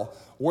the hill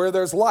where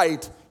there's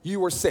light,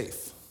 you were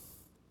safe.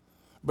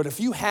 But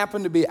if you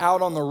happened to be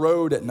out on the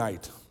road at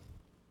night,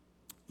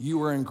 you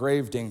were in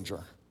grave danger.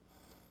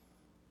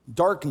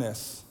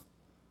 Darkness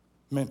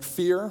meant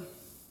fear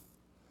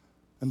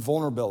and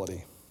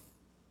vulnerability.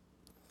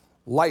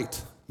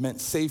 Light meant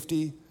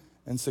safety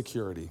and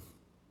security.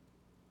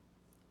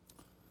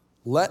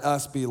 Let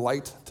us be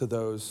light to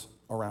those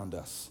around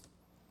us.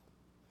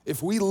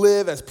 If we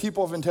live as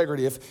people of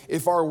integrity,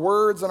 if our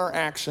words and our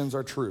actions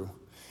are true,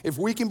 if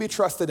we can be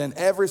trusted in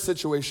every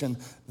situation,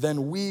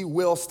 then we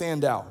will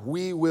stand out.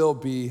 We will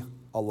be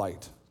a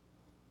light.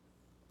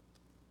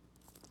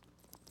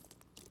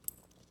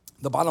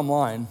 The bottom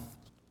line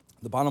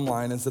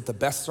is that the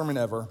best sermon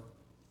ever,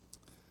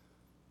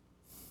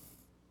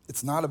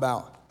 it's not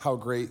about how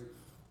great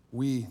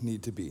we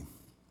need to be.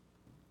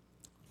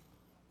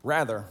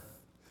 Rather,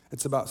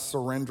 it's about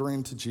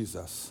surrendering to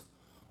Jesus,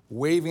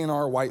 waving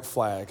our white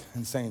flag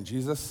and saying,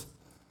 Jesus,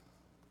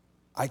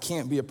 I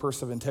can't be a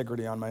person of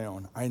integrity on my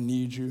own. I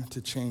need you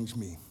to change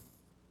me.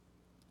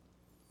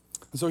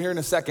 And so here in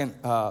a second,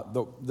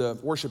 the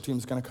worship team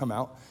is going to come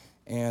out,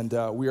 and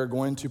we are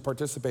going to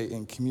participate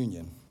in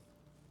communion.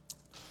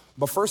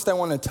 But first, I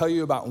want to tell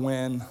you about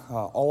when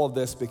all of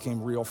this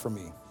became real for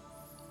me.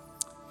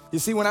 You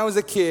see, when I was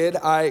a kid,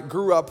 I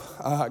grew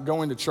up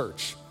going to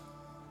church.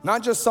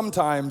 Not just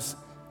sometimes,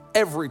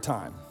 every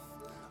time.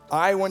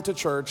 I went to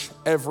church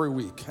every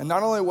week. And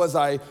not only was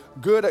I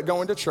good at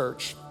going to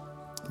church,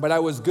 but I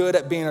was good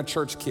at being a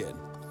church kid.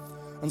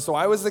 And so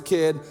I was the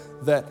kid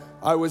that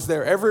I was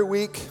there every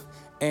week,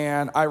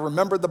 and I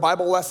remembered the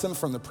Bible lesson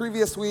from the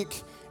previous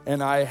week,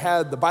 and I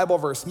had the Bible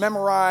verse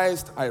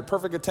memorized. I had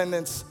perfect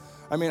attendance.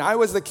 I mean, I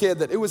was the kid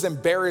that it was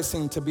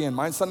embarrassing to be in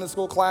my Sunday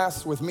school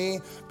class with me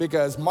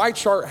because my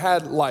chart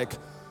had like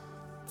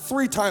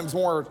 3 times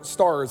more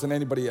stars than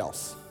anybody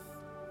else.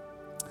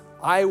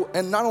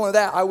 And not only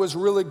that, I was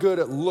really good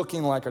at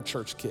looking like a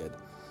church kid.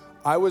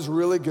 I was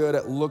really good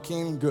at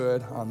looking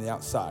good on the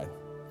outside.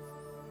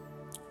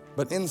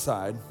 But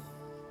inside,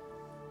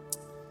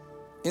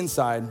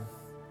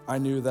 I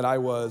knew that I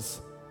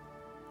was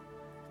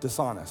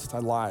dishonest. I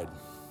lied.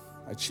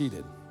 I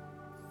cheated.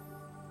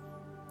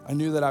 I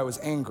knew that I was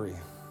angry.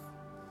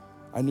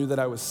 I knew that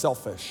I was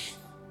selfish.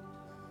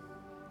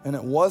 And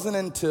it wasn't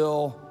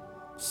until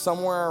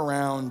somewhere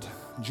around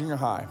junior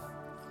high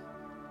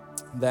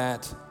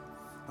that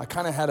I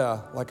kind of had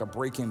a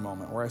breaking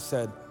moment where I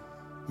said,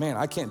 man,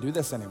 I can't do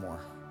this anymore.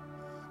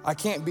 I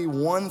can't be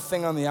one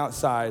thing on the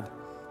outside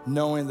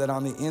knowing that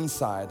on the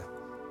inside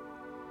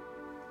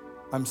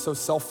I'm so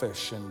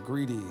selfish and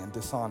greedy and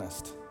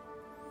dishonest.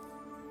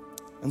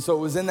 And so it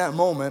was in that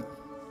moment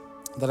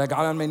that I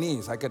got on my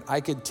knees. I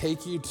could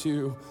take you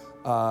to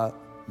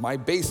my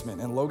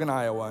basement in Logan,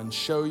 Iowa, and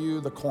show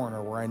you the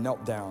corner where I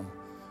knelt down.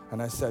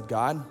 And I said,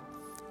 God,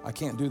 I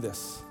can't do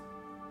this.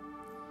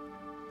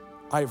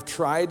 I've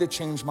tried to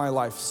change my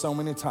life so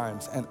many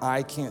times, and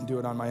I can't do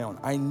it on my own.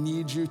 I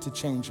need you to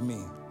change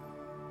me.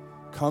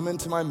 Come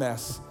into my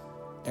mess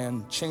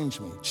and change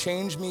me.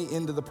 Change me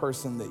into the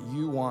person that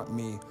you want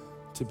me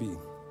to be.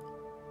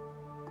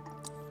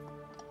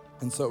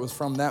 And so it was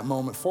from that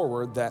moment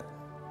forward that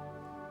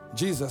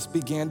Jesus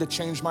began to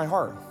change my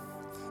heart.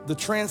 The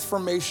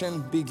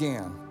transformation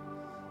began.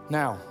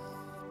 Now,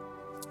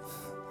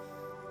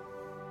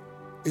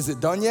 is it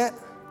done yet?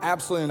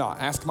 Absolutely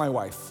not. Ask my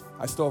wife.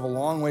 I still have a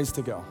long ways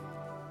to go.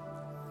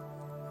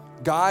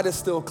 God is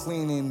still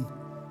cleaning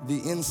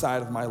the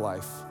inside of my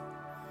life,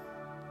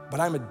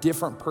 but I'm a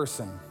different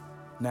person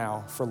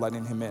now for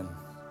letting him in.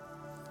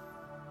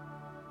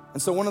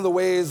 And so one of the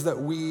ways that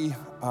we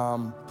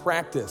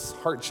practice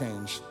heart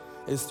change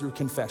is through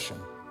confession.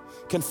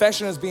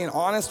 Confession is being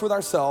honest with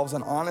ourselves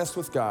and honest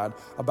with God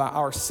about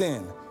our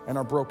sin and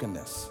our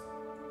brokenness.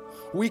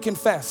 We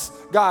confess,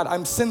 God,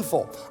 I'm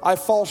sinful. I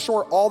fall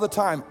short all the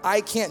time.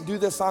 I can't do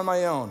this on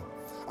my own.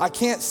 I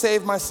can't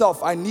save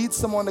myself. I need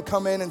someone to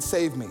come in and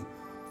save me.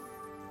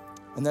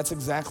 And that's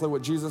exactly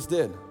what Jesus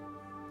did.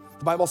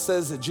 The Bible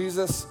says that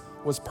Jesus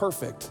was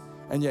perfect,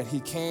 and yet he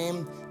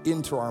came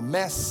into our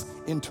mess,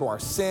 into our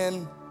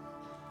sin,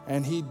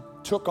 and he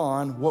took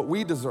on what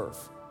we deserve.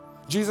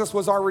 Jesus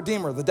was our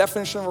Redeemer. The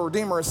definition of a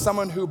Redeemer is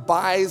someone who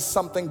buys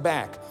something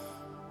back,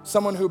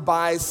 someone who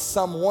buys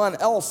someone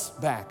else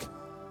back.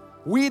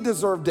 We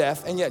deserve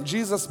death, and yet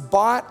Jesus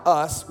bought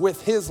us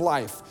with his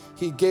life.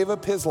 He gave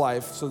up his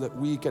life so that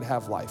we could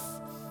have life.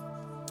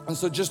 And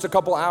so just a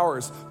couple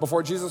hours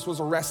before Jesus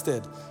was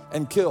arrested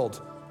and killed,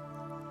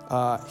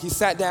 he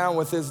sat down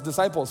with his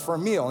disciples for a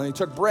meal, and he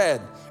took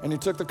bread and he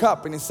took the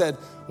cup and he said,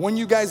 when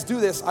you guys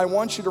do this, I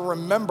want you to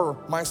remember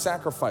my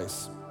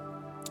sacrifice.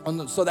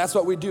 And so that's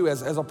what we do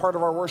as a part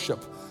of our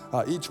worship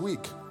each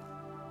week.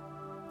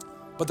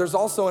 But there's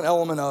also an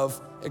element of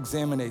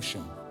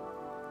examination.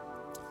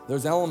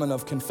 There's an element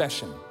of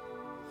confession,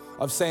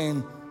 of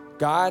saying,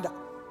 God,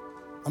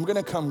 I'm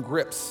gonna come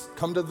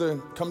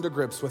to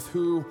grips with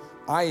who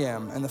I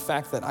am and the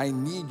fact that I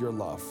need your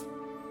love.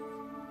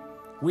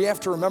 We have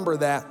to remember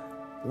that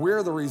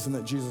we're the reason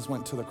that Jesus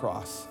went to the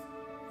cross.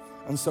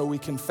 And so we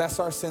confess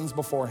our sins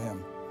before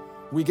him.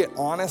 We get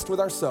honest with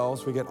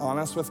ourselves, we get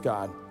honest with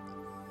God,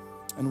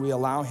 and we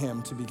allow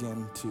him to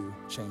begin to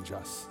change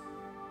us.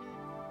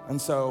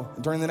 And so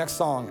during the next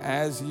song,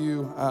 as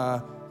you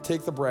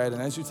take the bread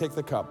and as you take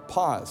the cup,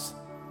 pause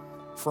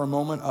for a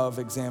moment of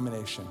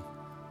examination.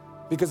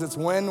 Because it's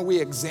when we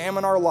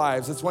examine our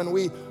lives, it's when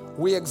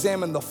we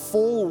examine the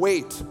full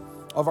weight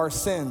of our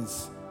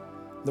sins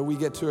that we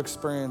get to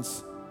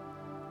experience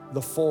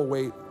the full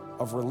weight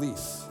of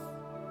release,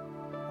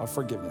 of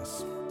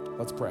forgiveness.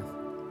 Let's pray.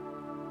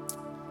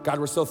 God,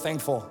 we're so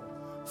thankful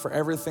for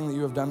everything that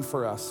you have done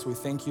for us. We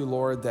thank you,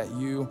 Lord, that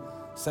you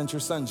sent your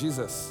son,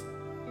 Jesus,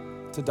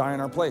 to die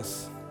in our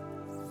place.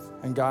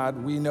 And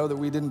God, we know that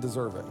we didn't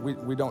deserve it.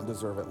 We don't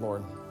deserve it,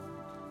 Lord.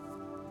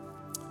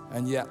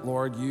 And yet,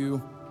 Lord,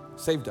 you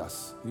saved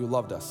us. You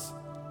loved us.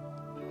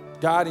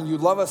 God, and you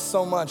love us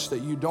so much that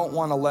you don't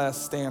want to let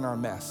us stay in our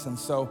mess. And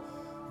so,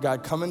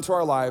 God, come into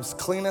our lives,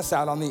 clean us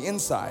out on the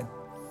inside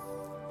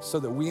so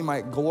that we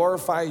might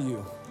glorify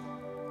you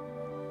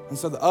and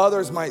so that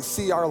others might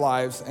see our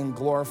lives and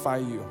glorify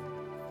you.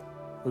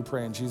 We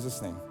pray in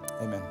Jesus' name,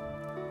 amen.